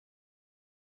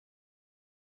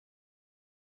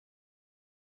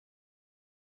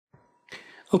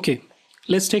Okay,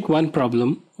 let's take one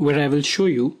problem where I will show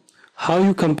you how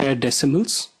you compare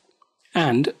decimals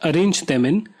and arrange them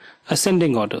in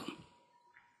ascending order.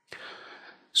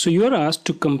 So you are asked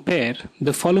to compare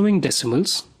the following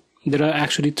decimals. There are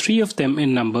actually 3 of them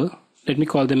in number. Let me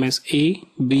call them as A,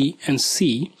 B and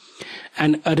C,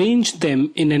 and arrange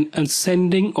them in an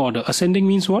ascending order. Ascending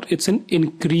means what? It's an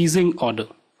increasing order,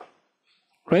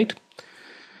 right?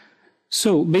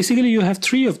 So basically you have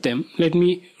 3 of them. Let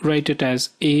me write it as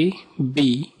A,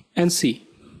 B and C.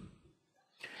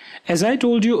 As I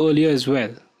told you earlier as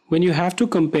well, when you have to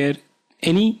compare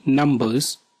any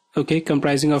numbers, okay,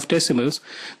 comprising of decimals,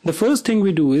 the first thing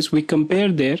we do is we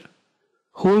compare their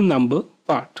whole number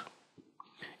part.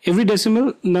 Every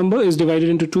decimal number is divided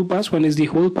into 2 parts. One is the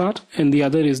whole part and the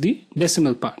other is the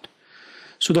decimal part.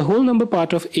 So the whole number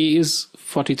part of A is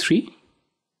 43.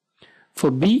 For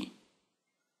B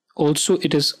also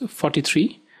it is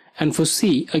 43, and for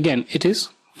C again it is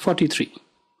 43.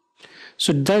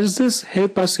 So does this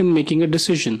help us in making a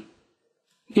decision?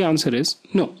 The answer is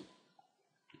no.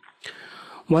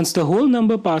 Once the whole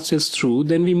number part is through,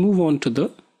 then we move on to the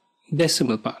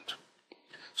decimal part.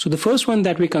 So the first one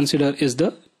that we consider is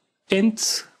the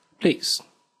 10th place,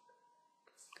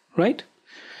 right?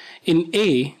 In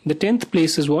A, the 10th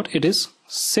place is what? It is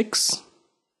 6.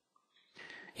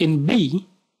 In B,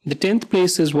 the 10th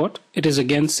place is what? It is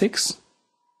again 6,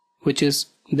 which is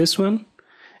this one.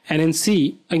 And in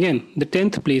C, again, the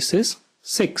 10th place is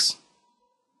 6,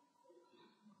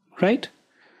 right?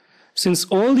 Since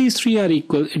all these 3 are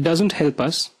equal, it doesn't help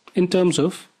us in terms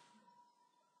of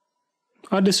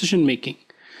our decision making.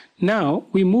 Now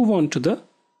we move on to the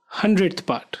 100th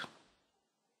part.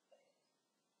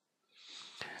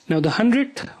 Now the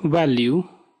 100th value,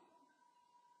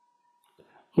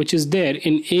 which is there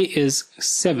in A, is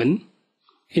 7.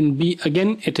 In B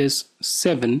again it is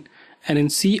 7, and in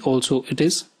C also it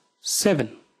is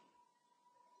 7,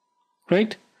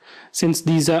 right? Since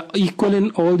these are equal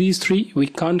in all these 3, we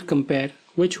can't compare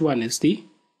which one is the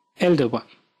elder one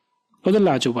or the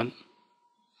larger one.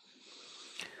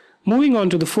 Moving on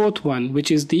to the 4th one,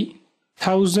 which is the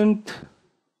 1000th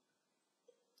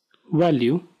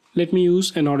value. Let me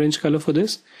use an orange color for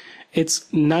this.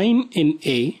 It's 9 in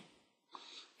A,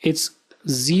 it's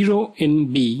 0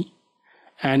 in B,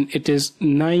 and it is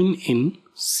 9 in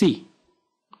C.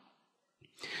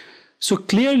 So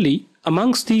clearly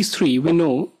amongst these 3 we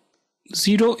know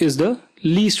 0 is the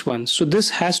least one, so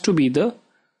this has to be the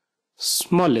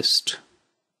smallest,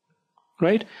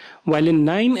 right? While in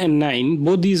 9 and 9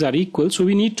 both these are equal, so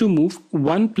we need to move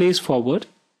 1 place forward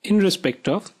in respect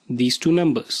of these 2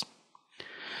 numbers.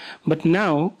 But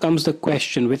now comes the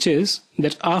question, which is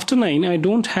that after 9 I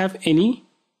don't have any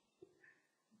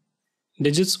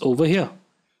digits over here,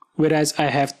 whereas I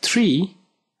have 3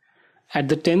 at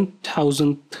the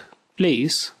 10,000th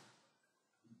place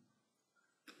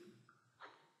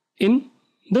in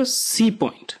the C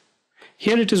point.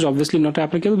 Here it is obviously not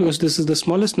applicable because this is the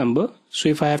smallest number. So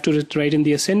if I have to write in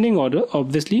the ascending order,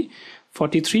 obviously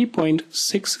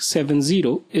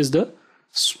 43.670 is the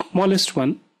smallest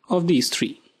one of these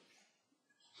 3.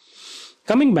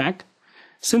 Coming back,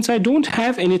 since I don't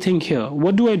have anything here,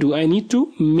 what do? I need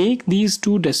to make these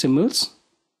 2 decimals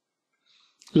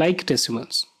like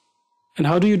decimals. And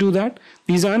how do you do that?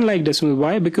 These are unlike decimal.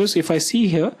 Why? Because if I see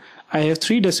here, I have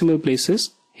 3 decimal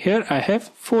places. Here I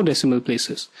have 4 decimal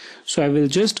places. So I will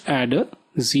just add a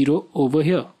 0 over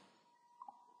here,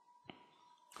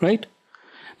 right?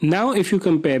 Now if you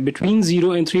compare between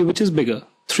 0 and 3, which is bigger?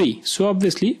 3. So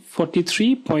obviously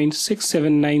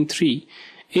 43.6793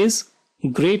 is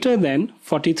greater than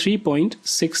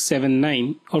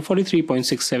 43.679 or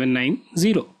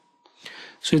 43.6790.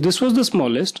 So this was the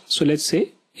smallest. So let's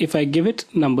say if I give it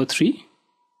number 3,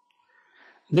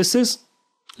 this is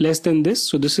less than this,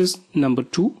 so this is number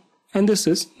 2 and this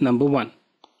is number 1,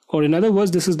 or in other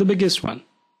words this is the biggest one,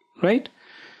 right?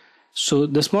 So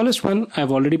the smallest one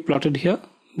I've already plotted here.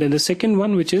 Then the second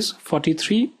one, which is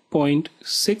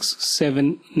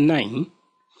 43.679,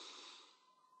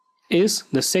 is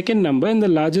the second number, and the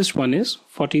largest one is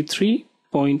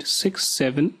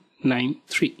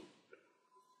 43.6793,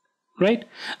 right?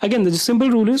 Again, the simple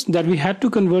rule is that we had to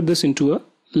convert this into a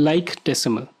like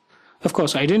decimal. Of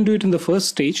course, I didn't do it in the first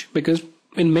stage because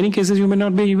in many cases you may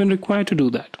not be even required to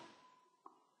do that,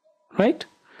 right?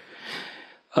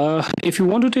 If you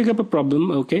want to take up a problem,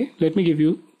 okay, let me give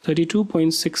you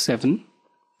 32.67,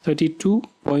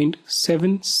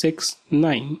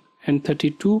 32.769 and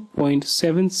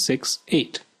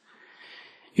 32.768.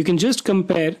 You can just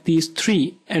compare these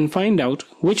 3 and find out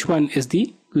which one is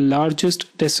the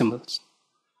largest decimals.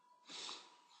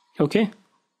 Okay.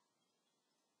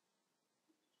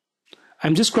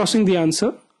 I'm just crossing the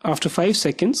answer after 5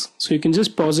 seconds, so you can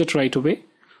just pause it right away.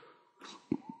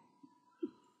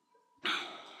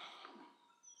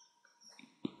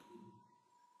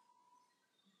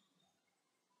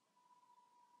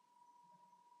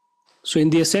 So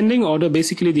in the ascending order,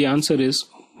 basically the answer is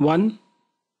 1,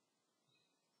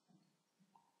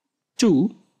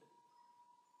 2,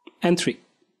 and 3.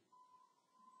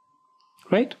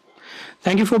 Right?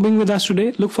 Thank you for being with us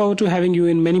today. Look forward to having you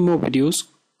in many more videos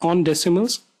on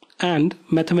decimals and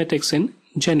mathematics in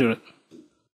general.